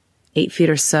 8 feet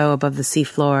or so above the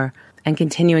seafloor, and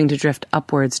continuing to drift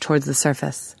upwards towards the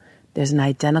surface, there's an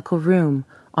identical room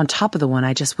on top of the one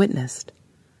I just witnessed.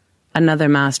 Another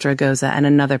Master Agoza and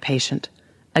another patient,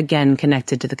 again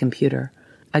connected to the computer,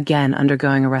 again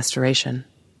undergoing a restoration.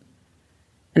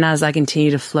 And as I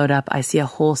continue to float up, I see a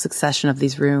whole succession of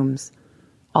these rooms,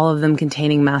 all of them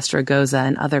containing Master Agoza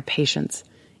and other patients,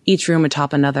 each room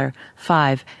atop another,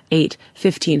 5, 8,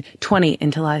 15, 20,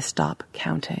 until I stop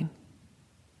counting.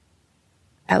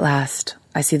 At last,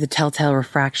 I see the telltale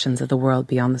refractions of the world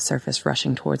beyond the surface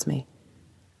rushing towards me.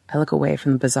 I look away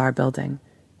from the bizarre building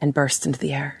and burst into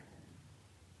the air.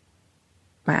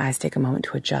 My eyes take a moment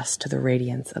to adjust to the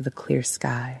radiance of the clear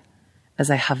sky as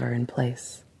I hover in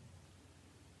place.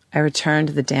 I return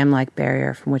to the dam-like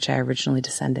barrier from which I originally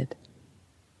descended.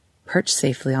 Perched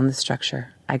safely on the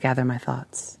structure, I gather my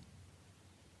thoughts.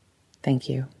 "Thank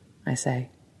you," I say.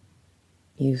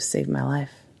 "You saved my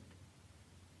life."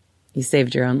 "You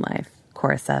saved your own life,"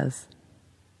 Cora says.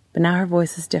 But now her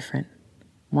voice is different,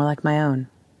 more like my own,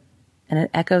 and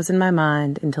it echoes in my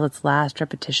mind until its last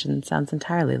repetition sounds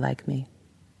entirely like me,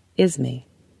 is me,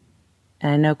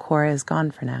 and I know Cora is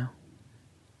gone for now.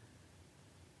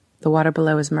 The water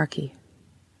below is murky.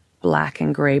 Black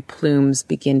and gray plumes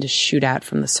begin to shoot out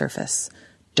from the surface,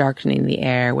 darkening the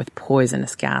air with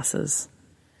poisonous gases.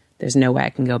 There's no way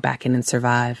I can go back in and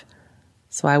survive,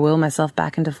 so I will myself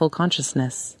back into full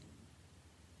consciousness.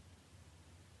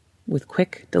 With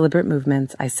quick, deliberate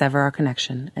movements, I sever our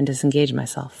connection and disengage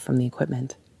myself from the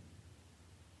equipment.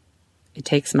 It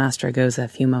takes Master Agoza a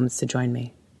few moments to join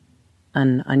me,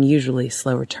 an unusually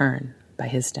slow return by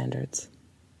his standards.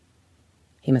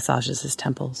 He massages his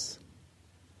temples.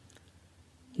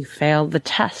 "You failed the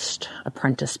test,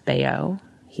 Apprentice Bayo,"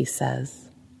 he says,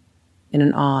 in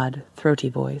an odd, throaty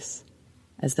voice,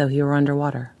 as though he were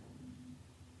underwater.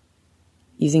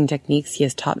 Using techniques he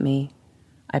has taught me,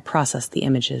 I process the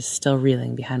images still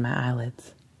reeling behind my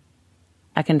eyelids.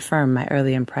 I confirm my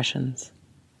early impressions.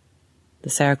 The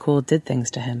Sarakul did things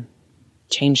to him,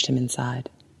 changed him inside.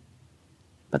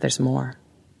 But there's more.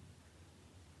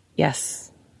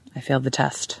 "Yes, I failed the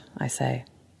test," I say,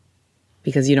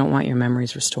 "because you don't want your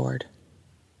memories restored.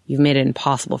 You've made it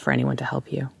impossible for anyone to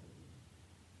help you."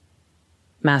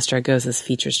 Master Agoza's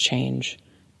features change,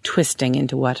 twisting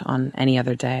into what on any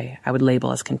other day I would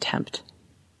label as contempt.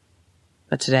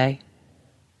 But today,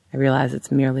 I realize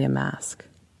it's merely a mask.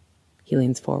 He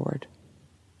leans forward.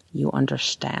 "You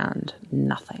understand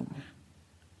nothing."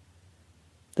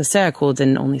 The Sarakul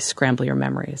didn't only scramble your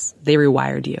memories, they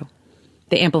rewired you.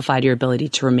 They amplified your ability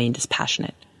to remain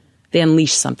dispassionate. They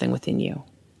unleashed something within you.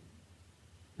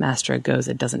 Master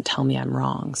Agoza doesn't tell me I'm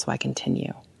wrong, so I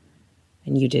continue.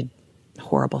 And you did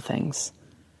horrible things.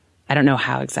 I don't know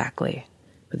how exactly,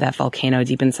 but that volcano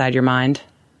deep inside your mind,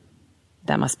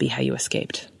 that must be how you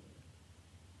escaped.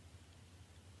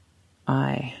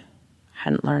 I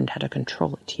hadn't learned how to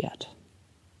control it yet.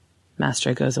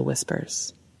 Master Agoza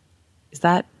whispers. Is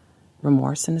that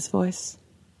remorse in his voice?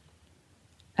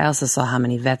 I also saw how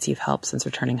many vets you've helped since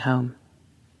returning home.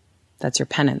 That's your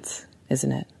penance,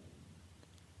 isn't it?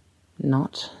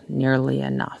 Not nearly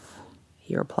enough,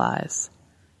 he replies,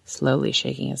 slowly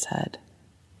shaking his head.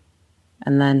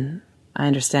 And then I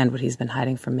understand what he's been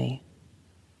hiding from me.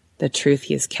 The truth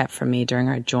he has kept from me during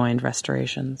our joined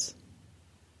restorations.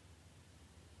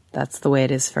 That's the way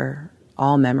it is for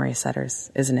all memory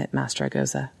setters, isn't it, Master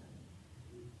Agoza?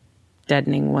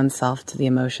 Deadening oneself to the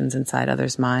emotions inside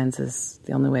others' minds is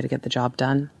the only way to get the job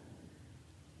done.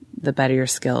 The better your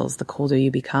skills, the colder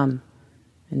you become,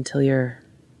 until you're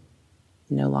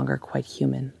no longer quite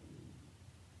human.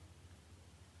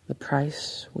 The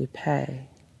price we pay,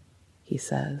 he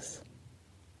says.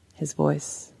 His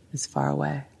voice is far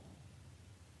away.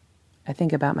 I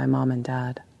think about my mom and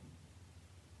dad.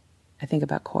 I think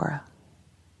about Cora.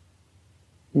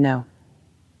 No.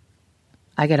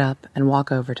 I get up and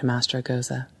walk over to Master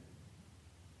Goza.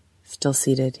 Still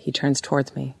seated, he turns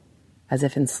towards me, as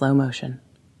if in slow motion.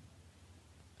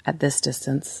 At this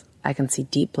distance, I can see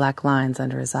deep black lines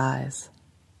under his eyes.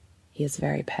 He is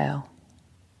very pale.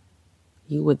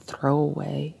 You would throw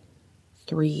away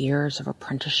 3 years of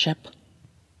apprenticeship?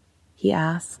 He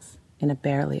asks in a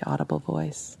barely audible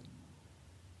voice.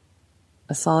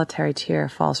 A solitary tear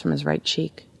falls from his right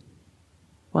cheek.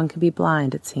 One can be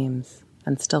blind, it seems,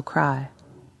 and still cry.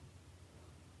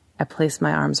 I place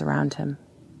my arms around him.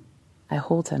 I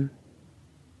hold him.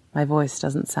 My voice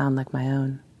doesn't sound like my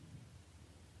own.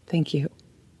 Thank you.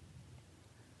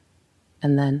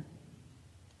 And then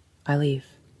I leave.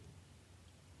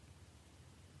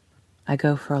 I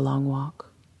go for a long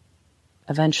walk.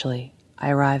 Eventually, I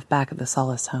arrive back at the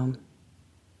Solace home.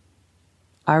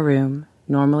 Our room,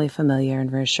 normally familiar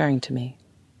and reassuring to me,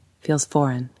 feels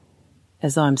foreign,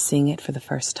 as though I'm seeing it for the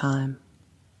first time.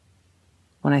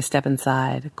 When I step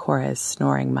inside, Cora is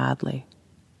snoring madly,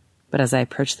 but as I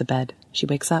approach the bed, she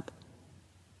wakes up.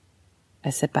 I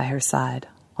sit by her side,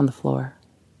 on the floor.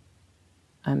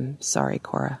 I'm sorry,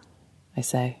 Cora, I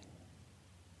say.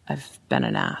 I've been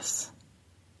an ass.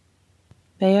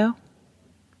 Bayo?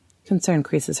 Concern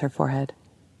creases her forehead.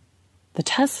 The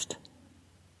test?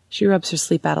 She rubs her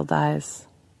sleep-addled eyes.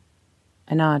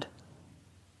 I nod.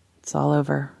 It's all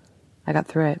over. I got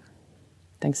through it.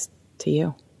 Thanks to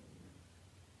you.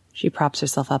 She props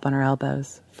herself up on her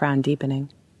elbows, frown deepening.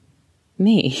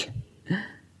 Me?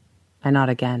 I nod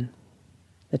again.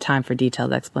 The time for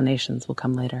detailed explanations will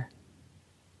come later.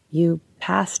 You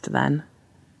passed, then?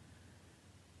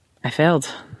 I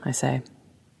failed, I say.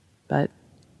 But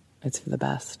it's for the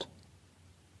best.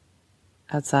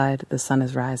 Outside, the sun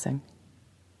is rising.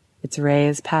 Its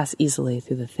rays pass easily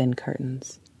through the thin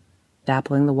curtains,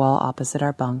 dappling the wall opposite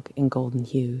our bunk in golden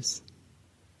hues.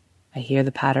 I hear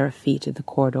the patter of feet in the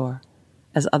corridor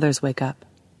as others wake up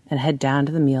and head down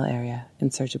to the meal area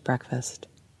in search of breakfast.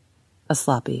 A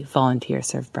sloppy,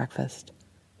 volunteer-served breakfast,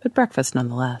 but breakfast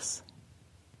nonetheless.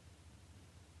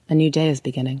 A new day is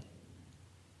beginning.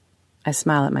 I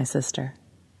smile at my sister.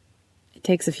 It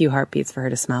takes a few heartbeats for her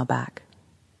to smile back,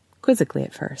 quizzically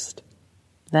at first,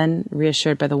 then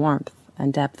reassured by the warmth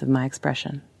and depth of my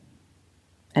expression.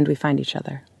 And we find each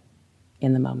other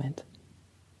in the moment.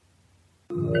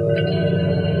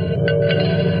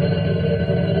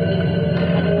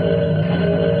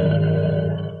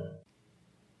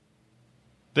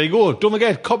 There you go. Don't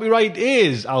forget, copyright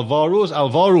is Alvaro's.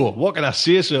 Alvaro, what can I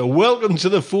say, sir? Welcome to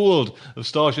the fold of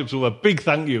StarShipSofa. Big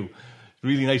thank you.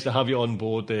 Really nice to have you on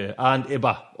board there. And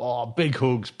Iba, big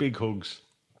hugs, big hugs.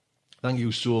 Thank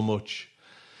you so much.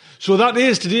 So that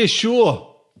is today's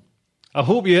show. I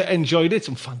hope you enjoyed it.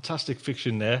 Some fantastic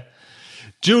fiction there.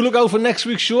 Do look out for next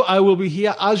week's show. I will be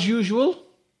here as usual.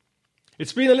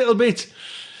 It's been a little bit...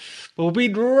 But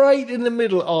we've been right in the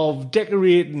middle of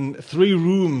decorating 3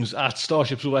 rooms at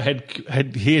StarShipSofa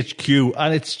head HQ,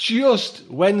 and it's just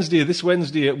Wednesday. This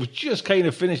Wednesday, it was just kind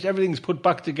of finished. Everything's put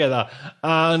back together,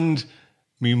 and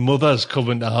me mother's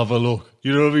coming to have a look.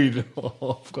 You know what I mean?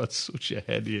 Oh, I've got such a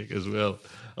headache as well.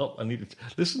 Oh, I need to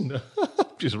listen.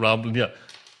 Just rambling here.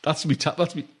 That's me.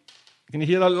 That's me. Can you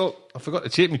hear that? Oh, I forgot to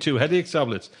take me 2 headache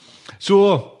tablets.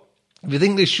 So. If you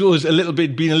think this show's been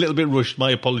a little bit rushed,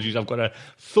 my apologies. I've got a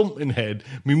thumping head.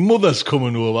 My mother's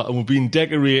coming over and we've been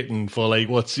decorating for like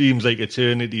what seems like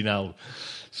eternity now.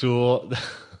 So,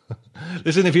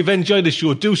 listen, if you've enjoyed the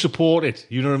show, do support it.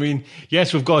 You know what I mean?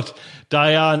 Yes, we've got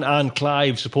Diane and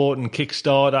Clive supporting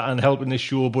Kickstarter and helping this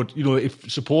show, but, you know,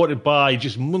 if supported by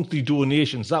just monthly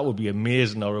donations, that would be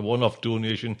amazing, or a one-off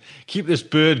donation. Keep this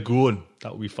bird going.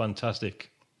 That would be fantastic.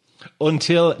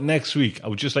 Until next week, I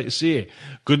would just like to say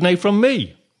good night from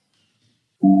me.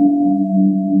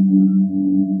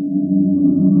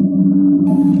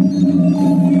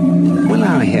 Will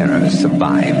our heroes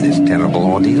survive this terrible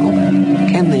ordeal?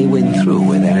 Can they win through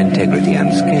with their integrity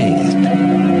unscathed?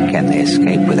 Can they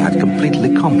escape without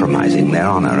completely compromising their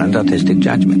honor and artistic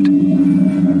judgment?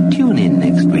 Tune in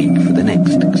next week for the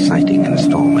next exciting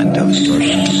installment of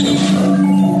StarShipSofa.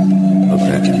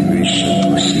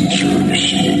 Evacuation procedure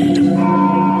initiated.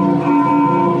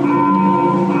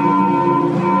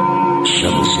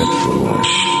 Shuttle set for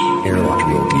launch. Airlock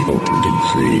will be opened in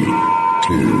 3,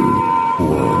 2,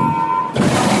 1.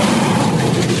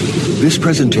 This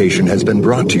presentation has been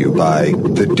brought to you by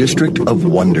the District of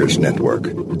Wonders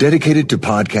Network, dedicated to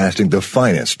podcasting the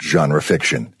finest genre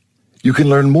fiction. You can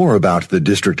learn more about the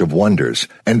District of Wonders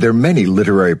and their many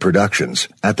literary productions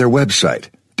at their website,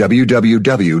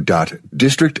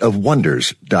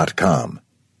 www.districtofwonders.com.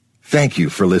 Thank you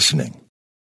for listening.